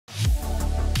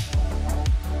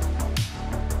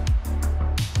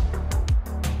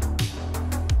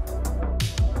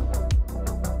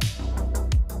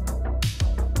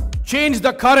Change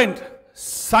the current.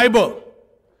 Cyber.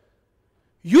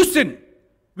 Houston,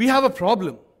 we have a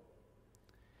problem.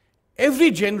 Every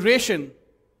generation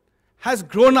has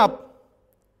grown up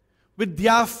with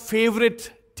their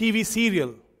favorite TV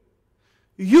serial.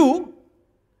 You,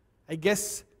 I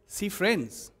guess, see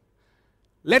Friends.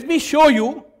 Let me show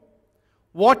you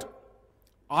what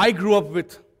I grew up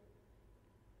with.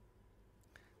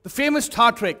 The famous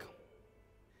Star Trek.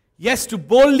 Yes, to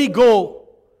boldly go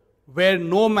where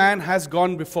no man has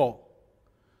gone before.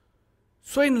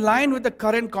 So in line with the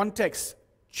current context,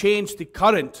 change the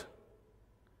current.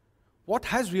 What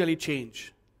has really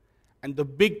changed? And the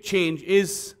big change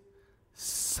is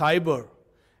cyber.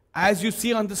 As you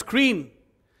see on the screen,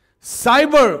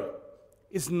 cyber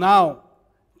is now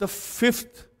the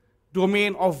fifth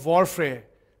domain of warfare,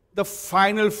 the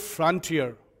final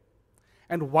frontier.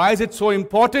 And why is it so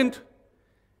important?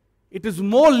 It is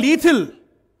more lethal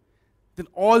than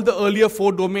all the earlier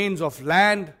four domains of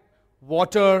land,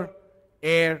 water,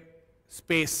 air,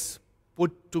 space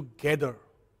put together.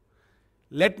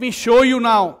 Let me show you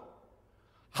now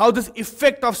how this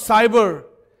effect of cyber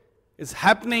is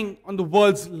happening on the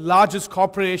world's largest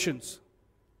corporations.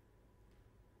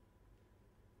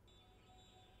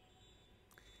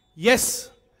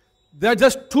 Yes, there are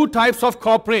just two types of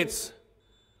corporates.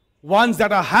 Ones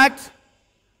that are hacked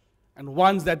and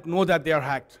ones that know that they are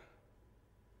hacked.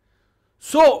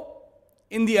 So,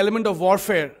 in the element of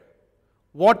warfare,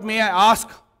 what, may I ask,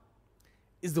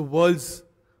 is the world's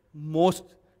most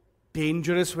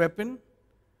dangerous weapon?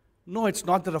 No, it's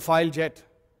not the Rafale jet.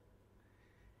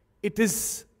 It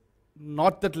is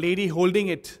not that lady holding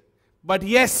it. But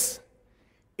yes,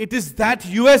 it is that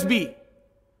USB.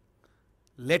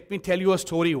 Let me tell you a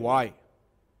story why.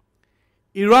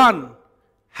 Iran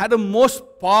had a most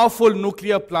powerful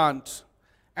nuclear plant,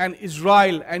 and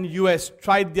Israel and US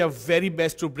tried their very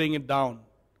best to bring it down.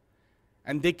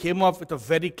 And they came up with a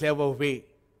very clever way.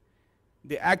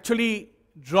 They actually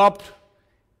dropped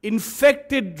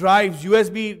infected drives,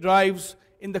 USB drives,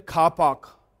 in the car park.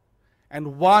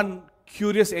 And one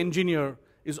curious engineer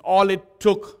is all it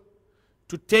took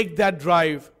to take that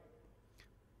drive,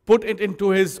 put it into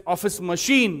his office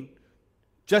machine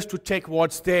just to check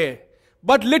what's there.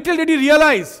 But little did he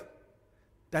realize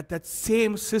that that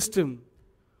same system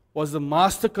was the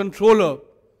master controller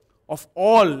of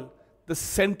all the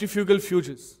centrifugal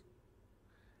fuses.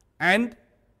 And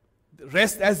the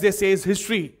rest, as they say, is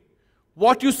history.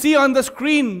 What you see on the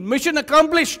screen, mission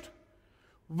accomplished.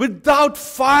 Without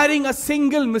firing a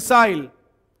single missile,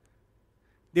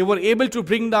 they were able to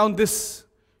bring down this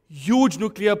huge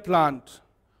nuclear plant.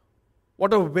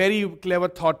 What a very clever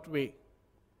thought way.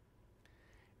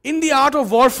 In the art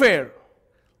of warfare,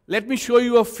 let me show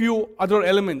you a few other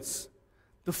elements.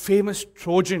 The famous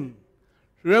Trojan.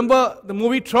 Remember the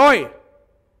movie Troy,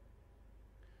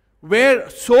 where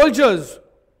soldiers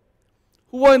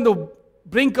who were in the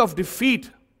brink of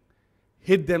defeat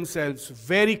hid themselves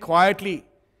very quietly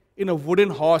in a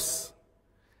wooden horse.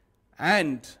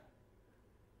 And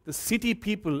the city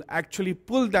people actually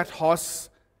pulled that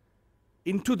horse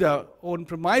into their own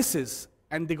premises,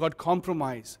 and they got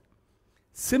compromised.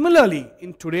 Similarly,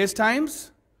 in today's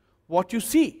times, what you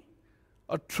see,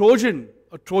 a Trojan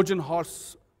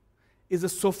horse, is a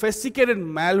sophisticated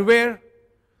malware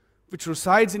which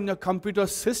resides in your computer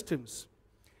systems.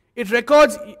 It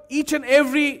records each and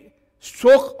every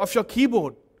stroke of your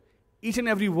keyboard, each and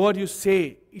every word you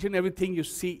say, each and everything you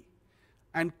see,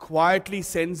 and quietly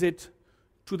sends it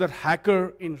to that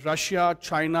hacker in Russia,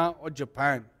 China, or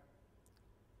Japan.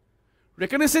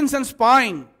 Reconnaissance and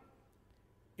spying.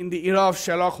 In the era of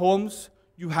Sherlock Holmes,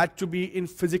 you had to be in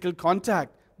physical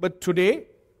contact. But today,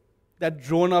 that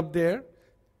drone up there,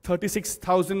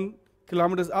 36,000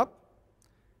 kilometers up,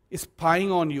 is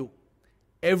spying on you.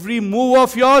 Every move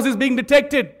of yours is being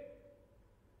detected.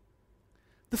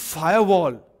 The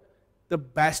firewall, the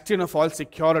bastion of all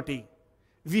security.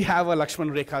 We have a Lakshman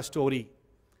Rekha story.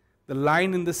 The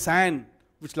line in the sand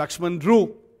which Lakshman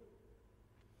drew,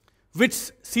 which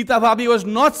Sita Bhabi was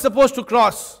not supposed to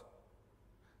cross.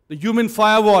 The human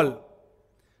firewall.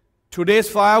 Today's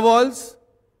firewalls,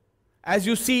 as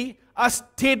you see, are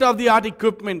state-of-the-art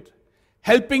equipment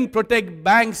helping protect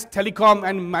banks, telecom,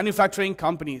 and manufacturing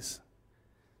companies.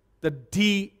 The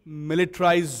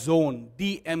demilitarized zone,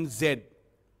 DMZ.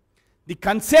 The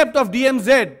concept of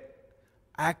DMZ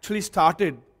actually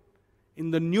started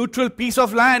in the neutral piece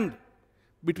of land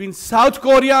between South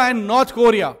Korea and North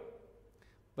Korea.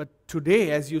 But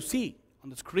today, as you see on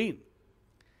the screen,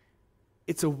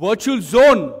 it's a virtual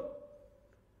zone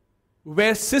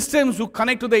where systems who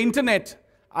connect to the internet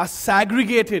are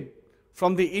segregated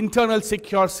from the internal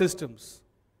secure systems.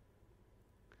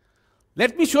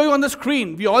 Let me show you on the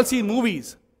screen. We all see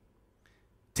movies.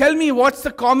 Tell me what's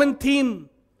the common theme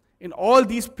in all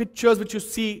these pictures which you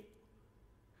see.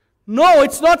 No,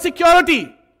 it's not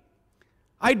security.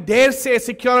 I dare say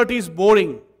security is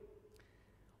boring.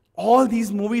 All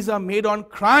these movies are made on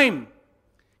crime.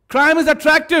 Crime is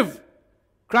attractive.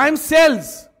 Crime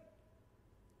sells.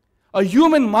 A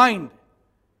human mind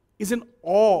is in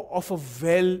awe of a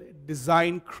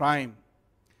well-designed crime.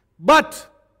 But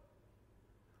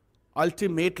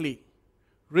ultimately,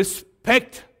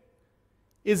 respect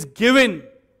is given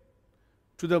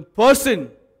to the person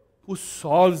who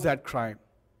solves that crime.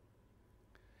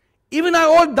 Even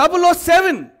our old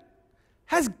 007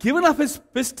 has given up his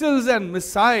pistols and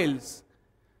missiles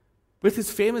with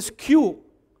his famous Q,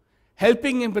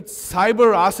 helping him with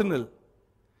cyber arsenal.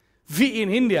 We in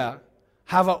India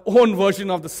have our own version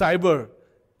of the cyber,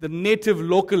 the native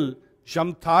local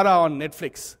Jamtara on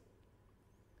Netflix.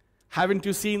 Haven't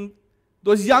you seen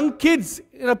those young kids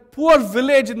in a poor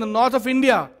village in the north of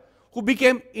India who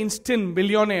became instant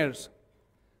millionaires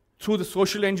through the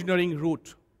social engineering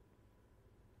route?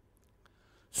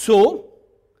 So,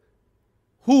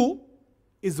 who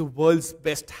is the world's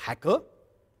best hacker?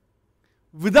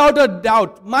 Without a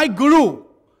doubt, my guru,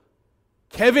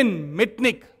 Kevin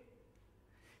Mitnick.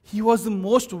 He was the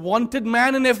most wanted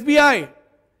man in FBI.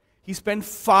 He spent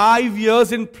 5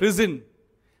 years in prison.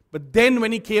 But then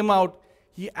when he came out,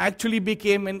 he actually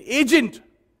became an agent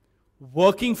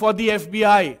working for the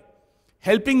FBI,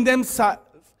 helping them solve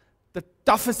the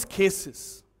toughest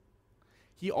cases.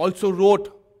 He also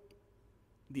wrote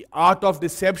The Art of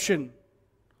Deception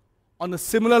on the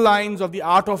similar lines of The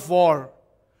Art of War,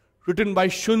 written by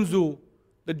Sun Tzu,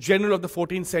 the general of the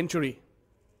 14th century.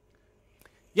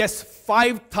 Yes,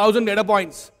 5,000 data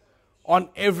points on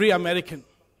every American.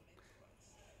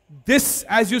 This,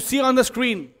 as you see on the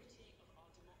screen,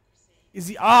 is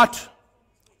the art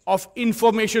of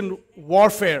information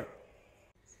warfare.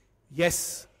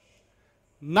 Yes,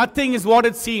 nothing is what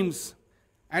it seems,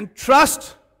 and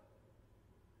trust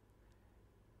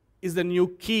is the new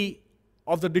key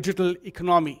of the digital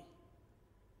economy.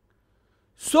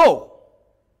 So,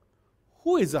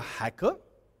 who is a hacker?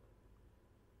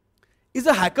 Is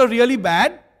a hacker really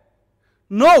bad?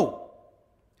 No.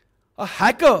 A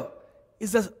hacker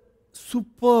is a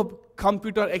superb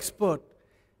computer expert.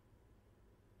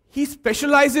 He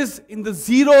specializes in the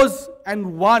zeros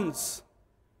and ones.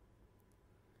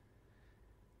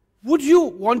 Would you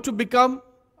want to become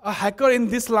a hacker in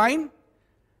this line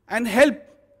and help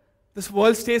this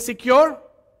world stay secure?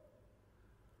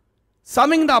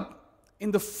 Summing it up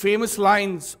in the famous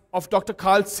lines of Dr.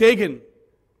 Carl Sagan,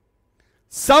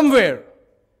 somewhere,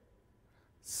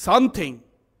 something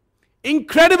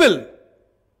incredible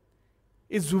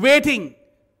is waiting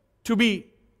to be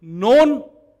known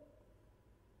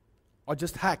or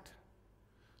just hacked.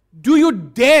 Do you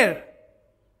dare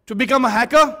to become a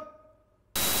hacker?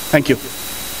 Thank you.